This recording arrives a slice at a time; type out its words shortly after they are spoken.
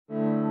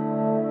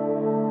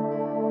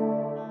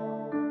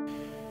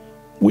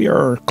We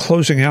are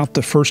closing out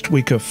the first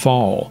week of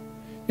fall,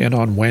 and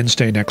on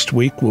Wednesday next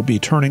week we'll be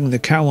turning the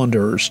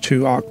calendars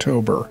to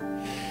October.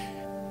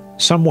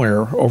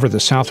 Somewhere over the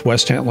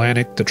southwest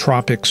Atlantic, the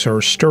tropics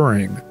are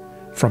stirring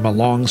from a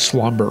long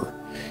slumber,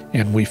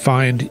 and we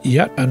find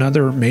yet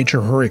another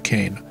major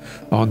hurricane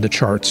on the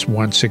charts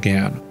once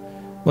again.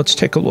 Let's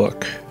take a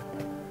look.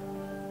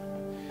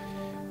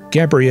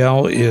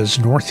 Gabrielle is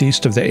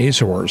northeast of the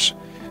Azores,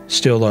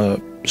 still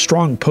a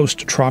strong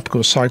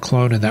post-tropical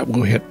cyclone, and that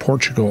will hit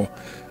Portugal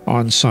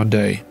on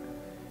Sunday.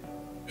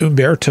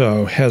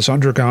 Humberto has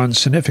undergone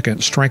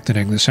significant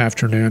strengthening this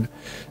afternoon,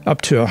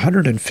 up to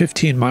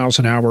 115 miles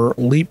an hour,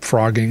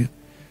 leapfrogging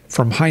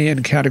from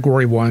high-end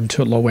Category 1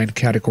 to low-end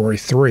Category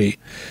 3.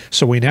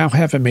 So we now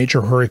have a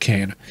major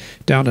hurricane,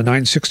 down to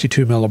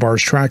 962 millibars,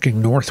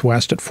 tracking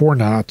northwest at 4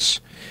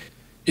 knots.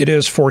 It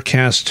is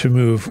forecast to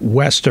move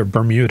west of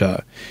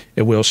Bermuda.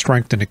 It will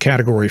strengthen to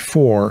Category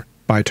 4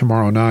 by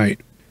tomorrow night,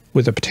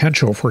 with a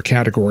potential for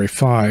Category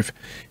 5,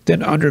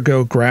 then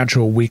undergo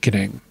gradual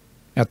weakening.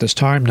 At this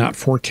time, not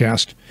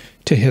forecast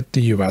to hit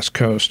the U.S.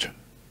 coast.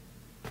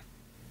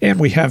 And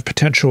we have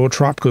potential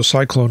Tropical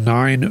Cyclone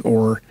 9,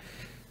 or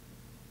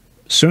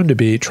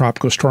soon-to-be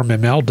Tropical Storm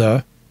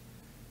Imelda,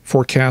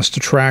 forecast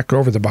to track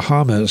over the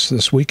Bahamas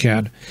this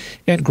weekend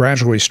and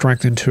gradually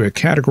strengthen to a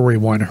Category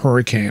 1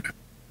 hurricane.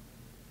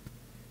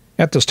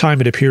 At this time,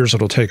 it appears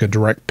it'll take a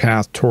direct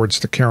path towards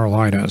the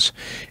Carolinas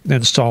and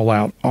then stall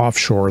out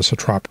offshore as a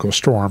tropical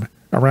storm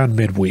around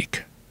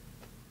midweek.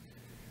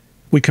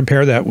 We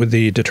compare that with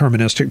the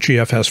deterministic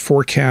GFS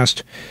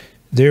forecast.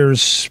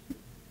 There's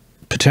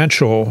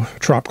potential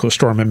Tropical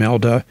Storm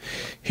Imelda.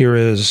 Here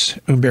is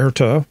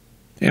Humberto,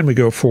 and we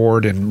go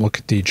forward and look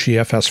at the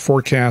GFS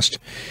forecast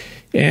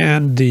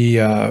and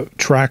the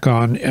track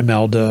on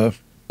Imelda.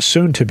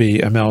 Soon to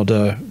be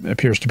Imelda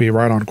appears to be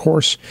right on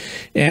course,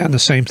 and the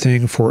same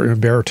thing for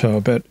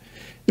Humberto. But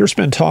there's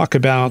been talk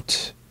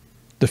about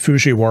the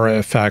Fujiwara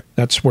effect.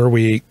 That's where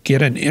we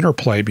get an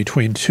interplay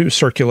between two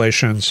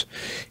circulations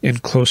in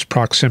close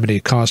proximity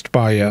caused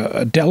by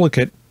a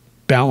delicate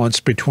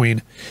balance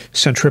between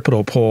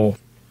centripetal pull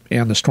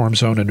and the storm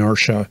zone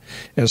inertia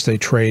as they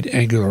trade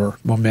angular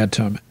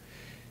momentum.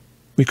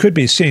 We could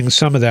be seeing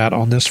some of that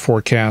on this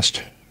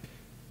forecast.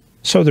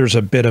 So there's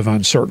a bit of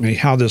uncertainty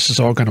how this is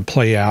all going to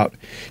play out,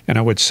 and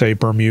I would say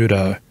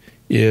Bermuda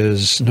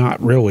is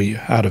not really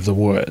out of the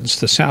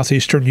woods. The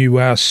southeastern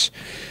U.S.,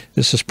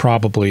 this is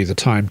probably the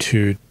time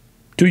to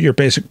do your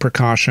basic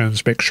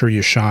precautions, make sure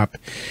you shop,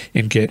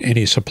 and get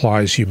any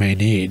supplies you may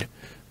need,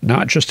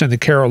 not just in the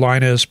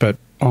Carolinas, but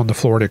on the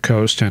Florida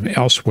coast and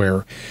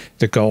elsewhere,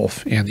 the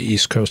Gulf and the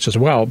East Coast as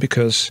well,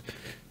 because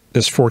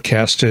this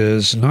forecast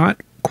is not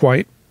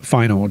quite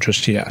final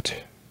just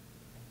yet.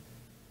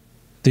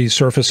 The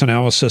surface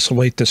analysis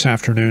late this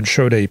afternoon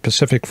showed a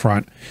Pacific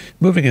front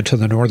moving into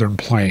the northern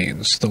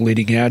plains, the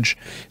leading edge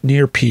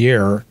near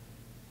Pierre,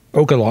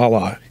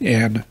 Ogallala,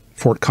 and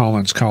Fort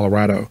Collins,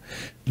 Colorado.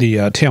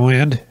 The tail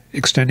end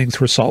extending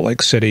through Salt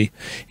Lake City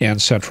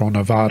and central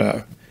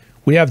Nevada.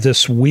 We have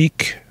this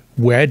weak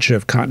wedge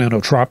of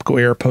continental tropical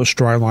air,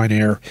 post-dry line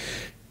air,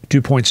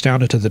 dew points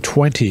down into the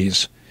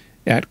 20s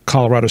at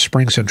Colorado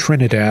Springs and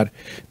Trinidad,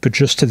 but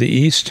just to the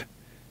east,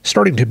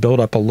 starting to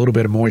build up a little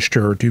bit of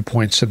moisture, dew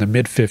points in the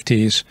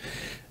mid-50s.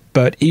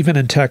 But even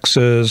in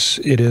Texas,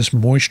 it is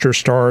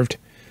moisture-starved.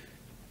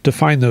 To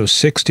find those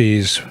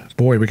 60s,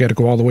 boy, we got to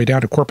go all the way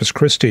down to Corpus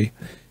Christi,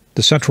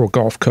 the central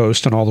Gulf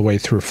Coast, and all the way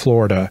through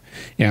Florida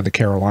and the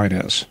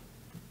Carolinas.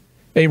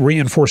 A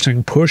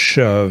reinforcing push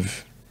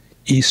of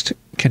East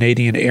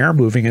Canadian air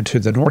moving into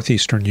the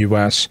northeastern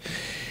U.S.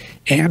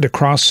 and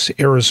across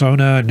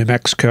Arizona and New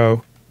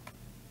Mexico,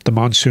 the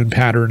monsoon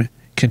pattern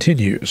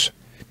continues.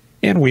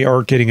 And we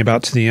are getting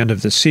about to the end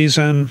of the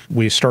season.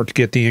 We start to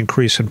get the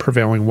increase in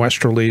prevailing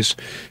westerlies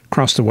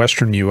across the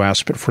western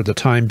U.S., but for the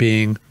time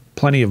being,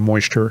 plenty of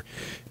moisture,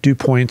 dew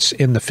points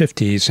in the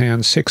 50s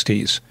and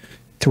 60s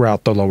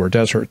throughout the lower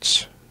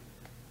deserts.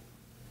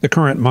 The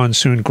current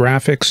monsoon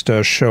graphics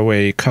does show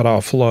a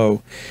cutoff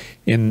low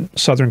in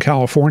Southern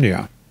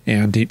California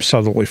and deep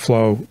southerly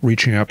flow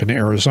reaching up in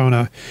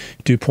Arizona,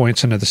 dew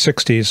points into the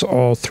 60s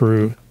all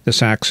through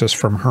this axis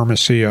from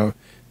Hermosillo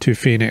to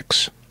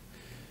Phoenix.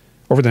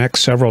 Over the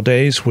next several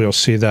days, we'll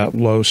see that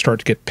low start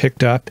to get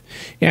picked up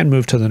and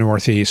move to the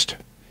northeast,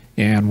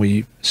 and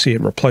we see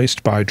it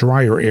replaced by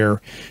drier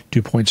air.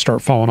 Dew points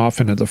start falling off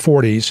into the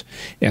 40s,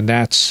 and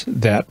that's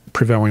that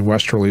prevailing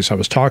westerlies I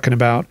was talking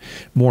about,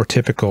 more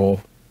typical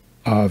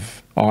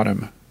of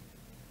autumn.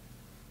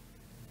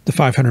 The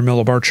 500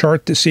 millibar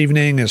chart this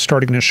evening is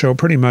starting to show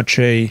pretty much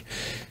a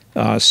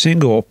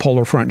single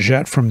polar front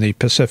jet from the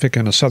Pacific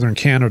into southern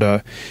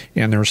Canada,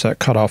 and there's that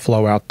cutoff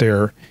low out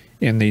there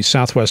in the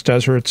southwest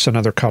deserts,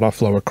 another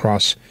cutoff low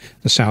across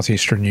the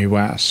southeastern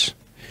U.S.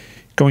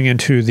 Going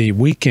into the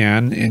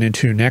weekend and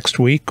into next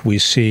week, we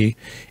see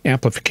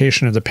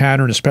amplification of the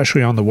pattern,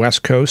 especially on the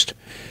west coast.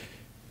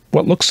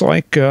 What looks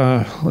like,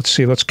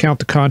 let's count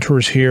the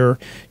contours here.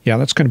 Yeah,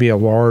 that's going to be a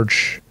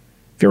large,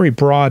 very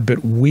broad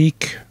but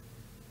weak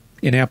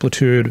in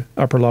amplitude,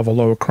 upper level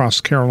low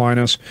across the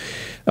Carolinas.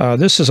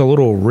 This is a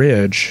little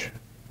ridge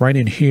right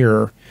in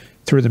here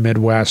through the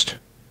Midwest.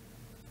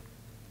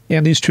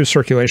 And these two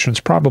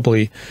circulations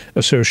probably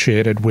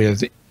associated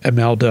with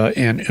Imelda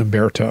and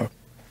Humberto.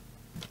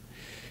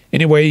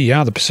 Anyway,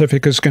 yeah, the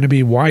Pacific is going to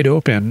be wide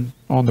open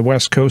on the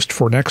West Coast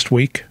for next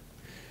week.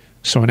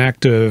 So an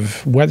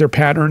active weather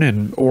pattern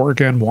in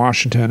Oregon,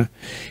 Washington,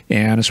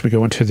 and as we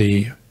go into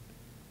the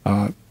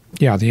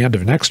end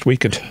of next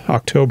week in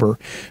October,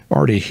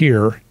 already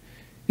here,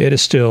 it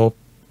is still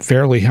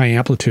fairly high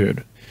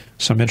amplitude.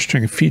 Some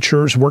interesting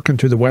features working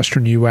through the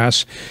western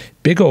U.S.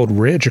 Big old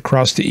ridge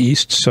across the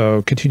east,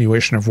 so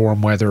continuation of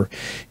warm weather,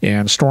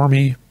 and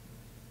stormy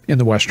in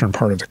the western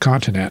part of the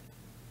continent.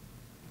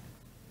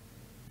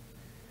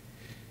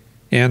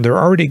 And they're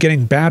already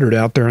getting battered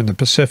out there in the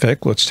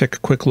Pacific. Let's take a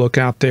quick look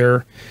out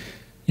there.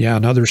 Yeah,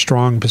 another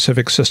strong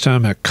Pacific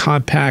system, a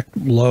compact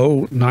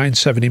low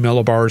 970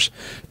 millibars,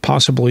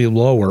 possibly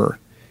lower,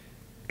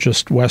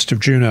 just west of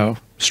Juneau.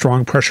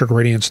 Strong pressure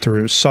gradients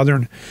through the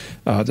southern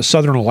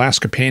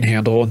Alaska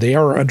Panhandle, and they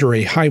are under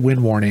a high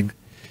wind warning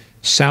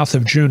south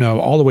of Juneau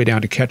all the way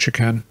down to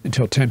Ketchikan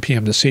until 10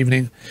 p.m. this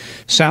evening.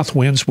 South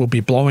winds will be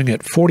blowing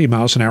at 40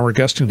 miles an hour,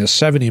 gusting to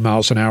 70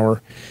 miles an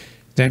hour,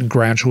 then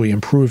gradually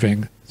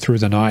improving through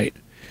the night.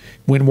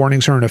 Wind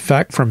warnings are in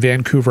effect from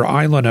Vancouver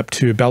Island up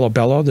to Bella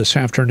Bella this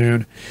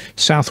afternoon.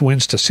 South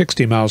winds to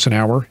 60 miles an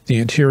hour. The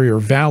interior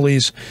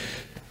valleys,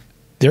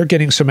 they're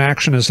getting some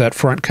action as that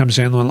front comes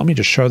inland. Let me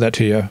just show that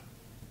to you.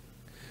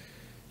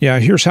 Yeah,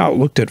 here's how it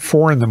looked at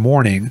 4 in the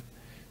morning.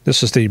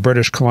 This is the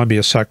British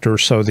Columbia sector,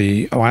 so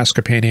the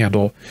Alaska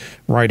Panhandle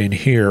right in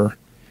here.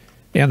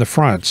 And the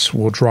fronts,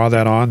 we'll draw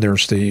that on.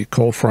 There's the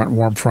cold front,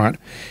 warm front,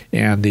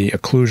 and the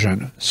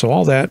occlusion. So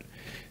all that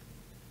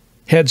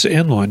heads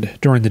inland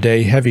during the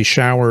day. Heavy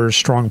showers,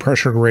 strong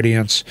pressure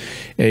gradients,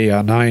 a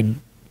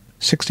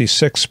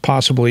 966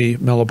 possibly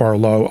millibar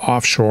low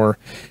offshore,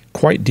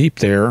 quite deep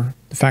there.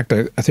 In fact,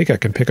 I think I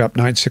can pick up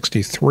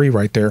 963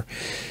 right there.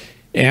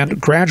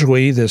 And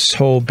gradually, this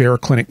whole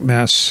baroclinic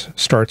mess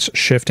starts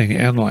shifting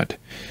inland.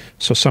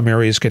 So some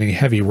areas getting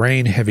heavy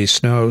rain, heavy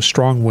snow,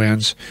 strong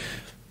winds,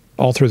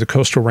 all through the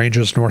coastal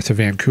ranges north of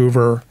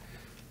Vancouver.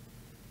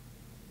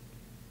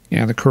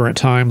 And the current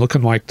time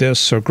looking like this.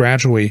 So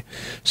gradually,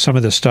 some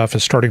of this stuff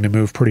is starting to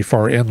move pretty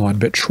far inland,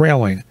 but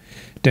trailing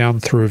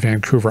down through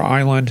Vancouver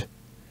Island,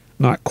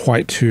 not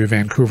quite to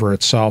Vancouver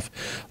itself.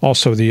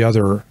 Also the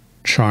other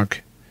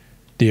chunk,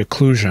 the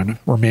occlusion,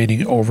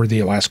 remaining over the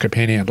Alaska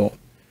Panhandle.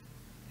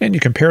 And you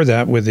compare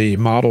that with the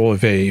model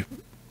of a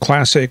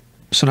classic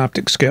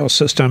synoptic scale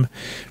system,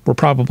 we're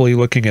probably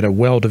looking at a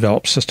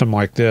well-developed system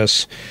like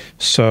this.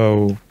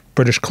 So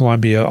British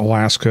Columbia,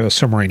 Alaska,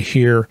 somewhere in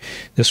here.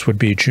 This would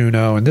be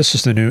Juneau, and this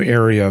is the new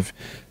area of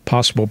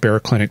possible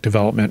baroclinic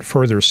development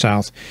further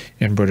south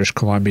in British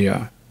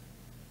Columbia.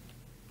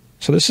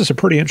 So this is a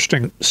pretty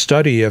interesting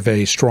study of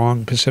a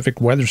strong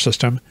Pacific weather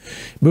system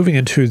moving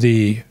into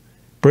the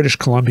British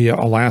Columbia,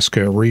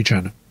 Alaska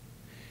region.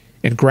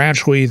 And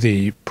gradually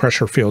the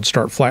pressure fields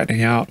start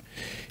flattening out,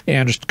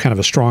 and just kind of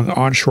a strong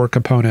onshore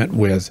component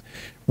with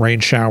rain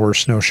showers,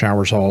 snow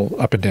showers all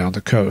up and down the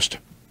coast.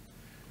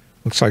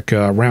 Looks like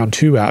round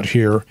 2 out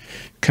here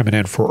coming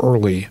in for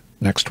early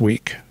next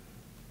week.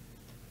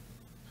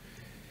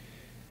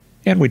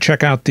 And we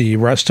check out the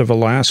rest of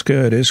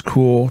Alaska. It is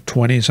cool,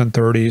 20s and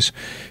 30s,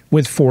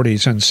 with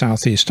 40s in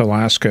southeast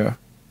Alaska.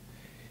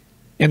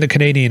 In the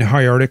Canadian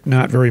High Arctic,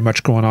 not very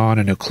much going on.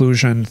 An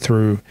occlusion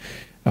through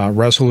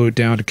Resolute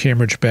down to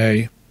Cambridge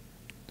Bay,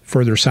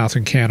 further south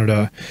in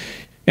Canada.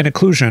 An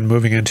occlusion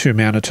moving into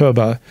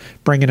Manitoba,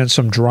 bringing in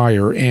some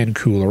drier and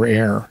cooler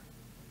air.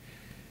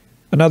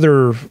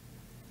 Another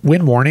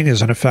wind warning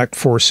is in effect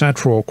for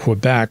central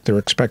Quebec. They're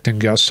expecting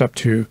gusts up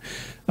to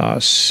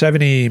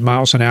 70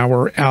 miles an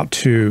hour out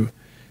to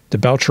the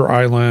Belcher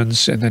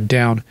Islands and then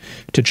down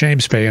to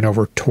James Bay and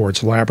over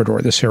towards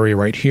Labrador, this area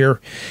right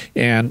here.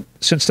 And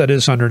since that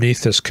is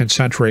underneath this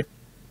concentric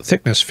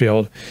thickness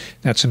field,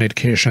 that's an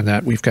indication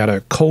that we've got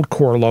a cold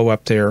core low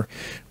up there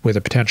with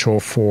a potential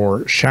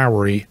for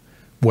showery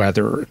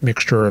weather,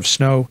 mixture of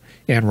snow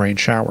and rain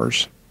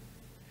showers.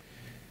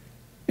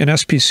 In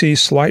SPC,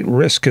 slight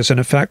risk is in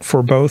effect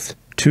for both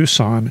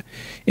Tucson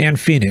and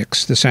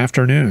Phoenix this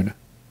afternoon.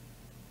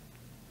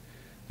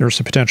 There's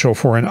the potential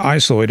for an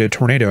isolated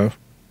tornado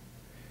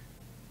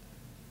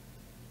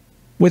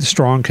with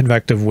strong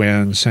convective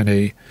winds and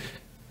a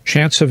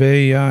chance of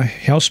a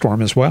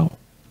hailstorm as well.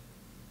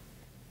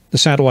 The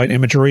satellite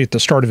imagery at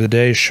the start of the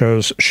day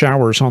shows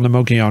showers on the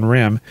Mogollon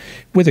Rim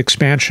with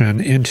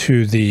expansion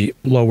into the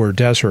lower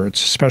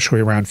deserts, especially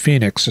around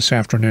Phoenix this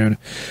afternoon.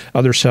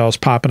 Other cells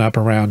popping up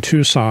around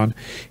Tucson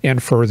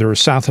and further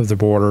south of the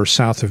border,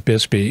 south of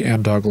Bisbee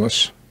and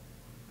Douglas.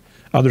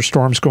 Other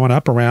storms going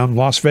up around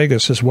Las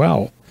Vegas as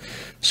well.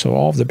 So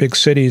all of the big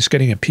cities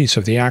getting a piece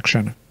of the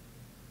action.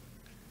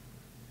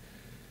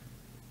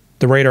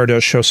 The radar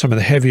does show some of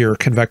the heavier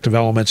convective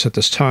elements at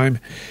this time,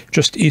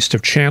 just east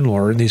of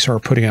Chandler, and these are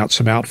putting out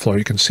some outflow.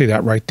 You can see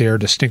that right there,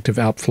 distinctive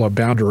outflow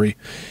boundary.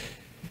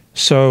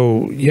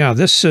 So, yeah,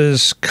 this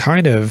is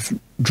kind of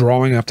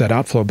drawing up that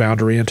outflow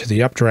boundary into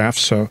the updraft,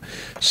 so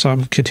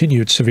some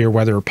continued severe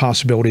weather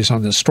possibilities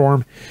on this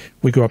storm.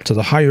 We go up to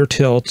the higher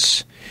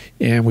tilts,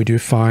 and we do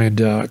find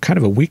kind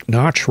of a weak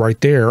notch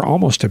right there,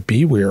 almost a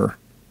beware.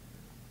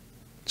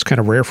 It's kind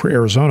of rare for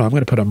Arizona. I'm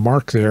going to put a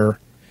mark there,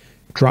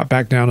 drop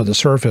back down to the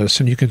surface,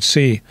 and you can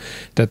see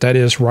that that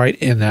is right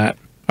in that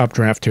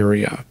updraft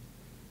area.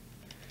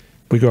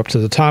 We go up to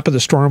the top of the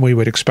storm, we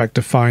would expect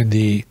to find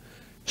the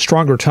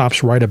stronger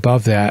tops right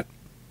above that,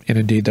 and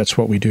indeed that's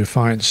what we do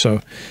find.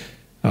 So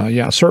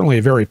yeah, certainly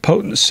a very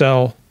potent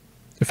cell.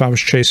 If I was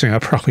chasing, I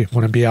probably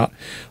want to be out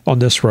on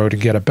this road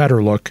and get a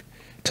better look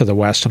to the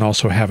west and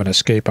also have an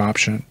escape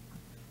option.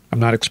 I'm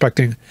not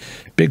expecting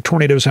big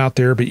tornadoes out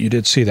there, but you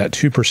did see that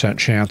 2%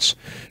 chance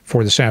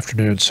for this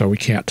afternoon, so we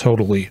can't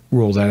totally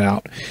rule that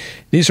out.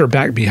 These are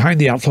back behind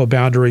the outflow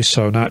boundary,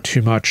 so not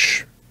too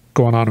much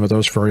going on with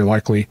those very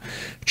likely.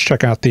 Let's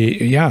check out the,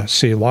 yeah,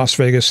 see Las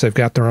Vegas, they've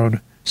got their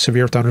own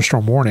severe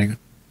thunderstorm warning.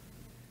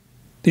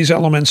 These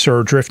elements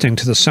are drifting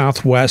to the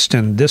southwest,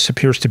 and this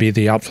appears to be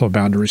the outflow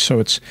boundary, so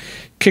it's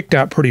kicked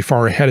out pretty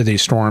far ahead of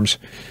these storms.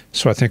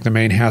 So I think the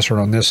main hazard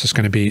on this is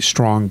going to be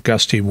strong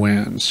gusty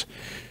winds.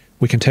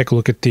 We can take a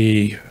look at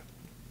the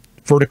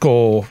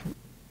vertical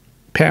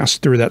pass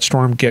through that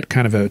storm, get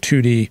kind of a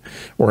 2D,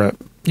 or a,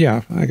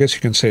 yeah, I guess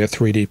you can say a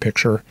 3D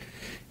picture.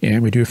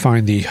 And we do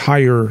find the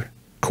higher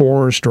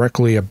cores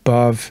directly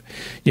above.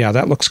 Yeah,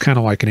 that looks kind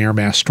of like an air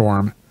mass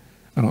storm.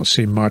 I don't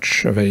see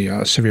much of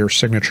a severe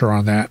signature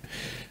on that.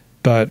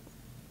 But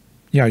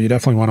yeah, you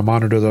definitely want to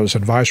monitor those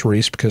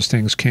advisories because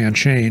things can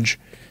change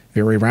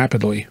very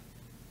rapidly.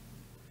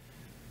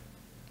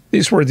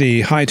 These were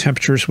the high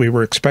temperatures we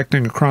were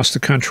expecting across the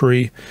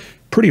country.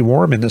 Pretty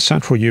warm in the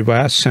central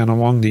U.S. and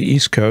along the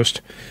East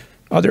Coast.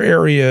 Other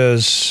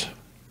areas,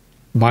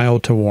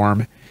 mild to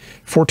warm.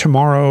 For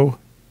tomorrow,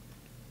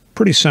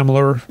 pretty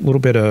similar. A little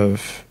bit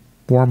of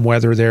warm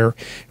weather there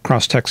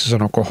across Texas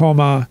and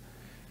Oklahoma.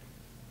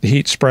 The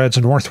heat spreads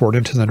northward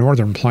into the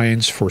northern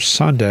plains for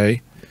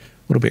Sunday. A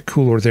little bit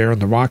cooler there in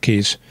the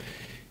Rockies.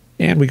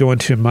 And we go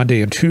into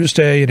Monday and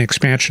Tuesday, an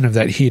expansion of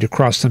that heat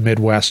across the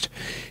Midwest,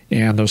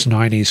 and those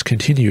 90s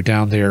continue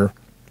down there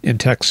in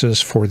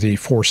Texas for the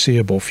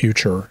foreseeable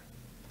future.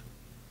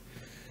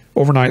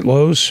 Overnight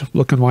lows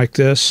looking like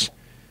this.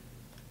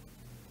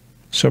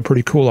 So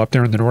pretty cool up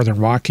there in the northern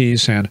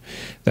Rockies, and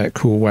that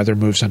cool weather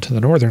moves into the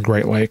northern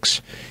Great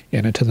Lakes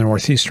and into the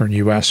northeastern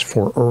U.S.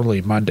 for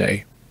early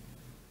Monday.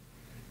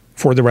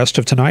 For the rest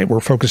of tonight, we're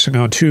focusing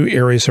on two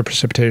areas of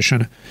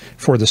precipitation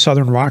for the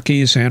southern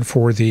Rockies and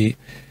for the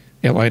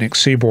Atlantic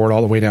seaboard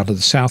all the way down to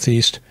the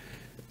southeast.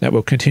 That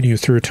will continue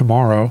through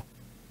tomorrow.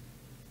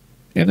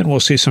 And then we'll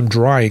see some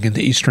drying in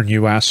the eastern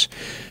U.S.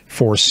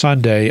 for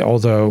Sunday,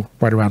 although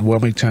right around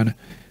Wilmington,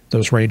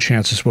 those rain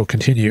chances will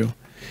continue.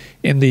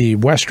 In the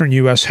western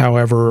U.S.,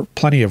 however,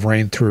 plenty of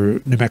rain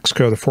through New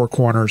Mexico, the Four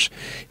Corners,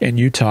 and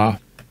Utah.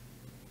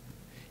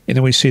 And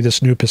then we see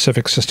this new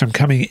Pacific system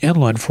coming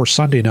inland for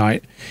Sunday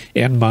night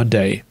and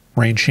Monday.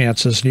 Rain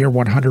chances near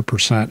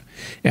 100%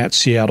 at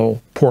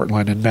Seattle,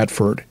 Portland, and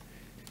Medford.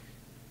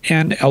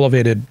 And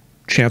elevated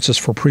chances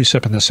for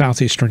precip in the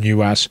southeastern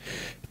U.S.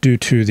 due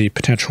to the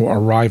potential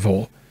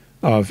arrival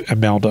of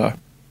Imelda.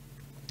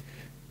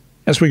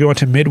 As we go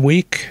into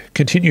midweek,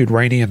 continued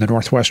rainy in the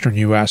northwestern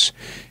U.S.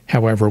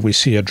 However, we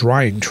see a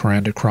drying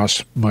trend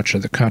across much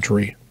of the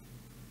country.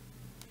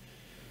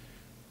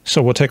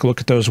 So we'll take a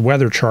look at those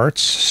weather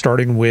charts,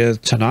 starting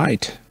with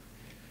tonight.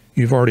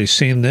 You've already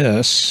seen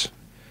this.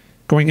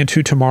 Going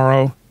into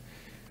tomorrow,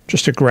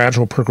 just a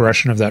gradual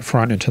progression of that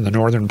front into the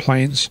northern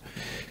plains.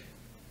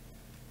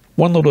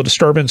 One little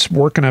disturbance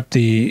working up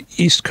the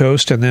east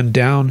coast, and then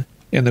down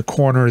in the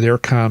corner there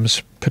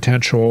comes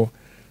potential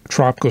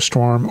tropical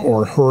storm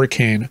or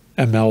Hurricane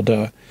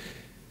Imelda.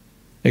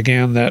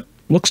 Again, that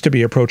looks to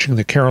be approaching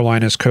the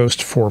Carolinas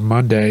coast for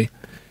Monday.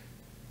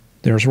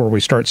 There's where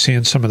we start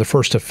seeing some of the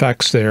first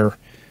effects there.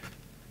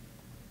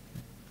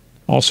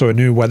 Also a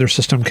new weather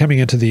system coming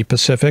into the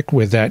Pacific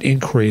with that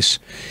increase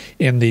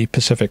in the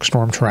Pacific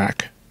storm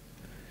track.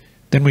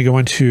 Then we go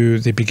into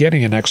the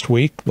beginning of next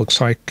week.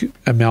 Looks like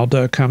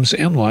Imelda comes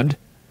inland.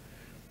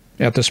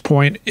 At this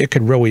point, it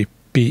could really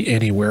be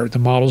anywhere. The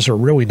models are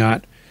really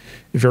not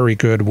very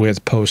good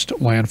with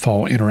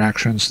post-landfall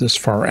interactions this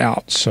far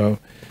out, so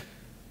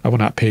I will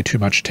not pay too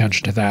much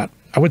attention to that.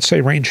 I would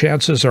say rain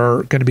chances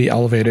are going to be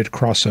elevated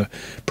across a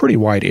pretty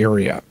wide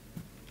area.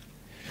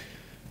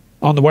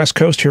 On the west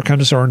coast, here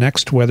comes our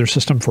next weather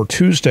system for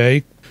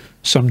Tuesday.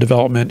 Some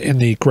development in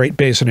the Great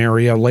Basin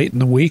area late in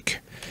the week.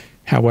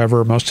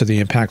 However, most of the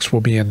impacts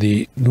will be in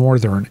the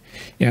northern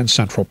and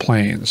central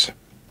plains.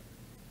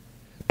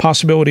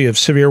 Possibility of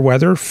severe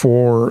weather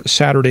for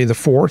Saturday the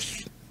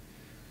 4th.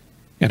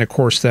 And of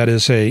course, that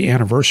is an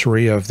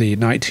anniversary of the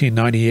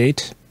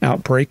 1998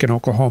 outbreak in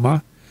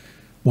Oklahoma.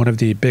 One of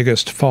the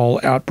biggest fall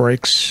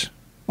outbreaks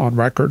on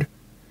record.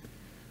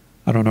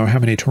 I don't know how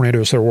many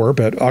tornadoes there were,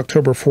 but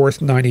October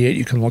 4th, 98,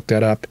 you can look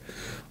that up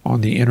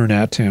on the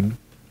internet and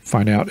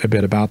find out a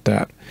bit about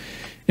that.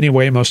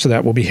 Anyway, most of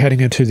that will be heading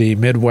into the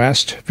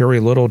Midwest,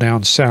 very little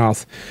down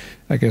south.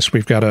 I guess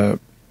we've got a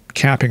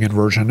capping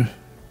inversion,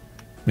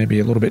 maybe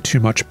a little bit too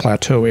much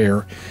plateau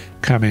air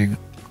coming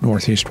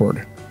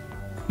northeastward.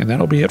 And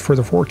that'll be it for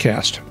the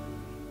forecast.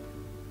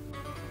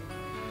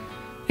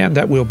 And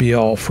that will be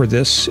all for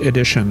this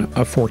edition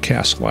of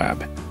Forecast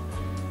Lab.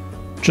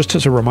 Just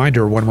as a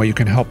reminder, one way you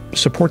can help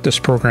support this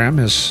program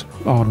is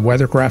on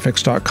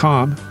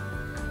weathergraphics.com.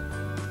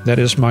 That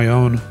is my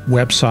own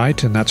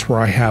website, and that's where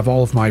I have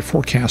all of my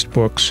forecast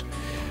books.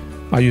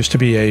 I used to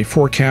be a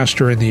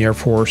forecaster in the Air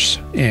Force,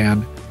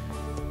 and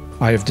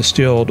I have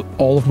distilled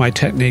all of my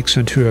techniques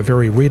into a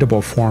very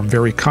readable form,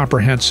 very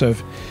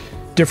comprehensive,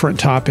 different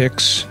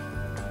topics,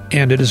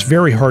 and it is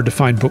very hard to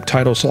find book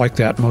titles like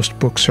that. Most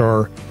books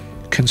are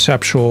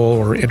conceptual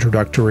or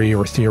introductory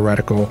or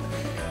theoretical.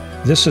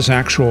 This is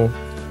actual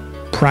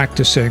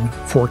practicing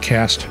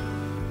forecast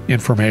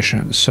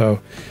information. So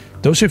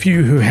those of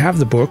you who have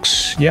the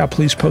books, yeah,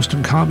 please post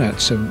in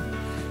comments and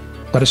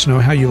let us know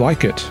how you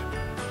like it.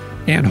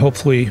 And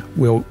hopefully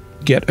we'll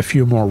get a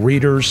few more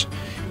readers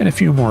and a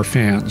few more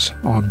fans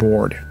on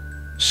board.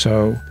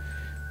 So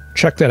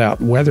check that out,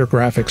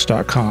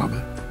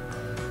 weathergraphics.com.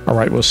 All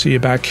right, we'll see you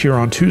back here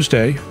on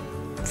Tuesday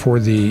for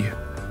the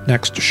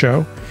next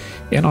show,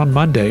 and on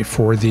Monday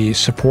for the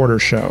supporter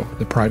show,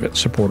 the private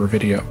supporter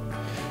video.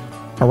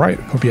 All right,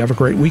 hope you have a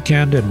great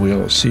weekend, and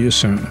we'll see you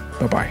soon.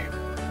 Bye-bye.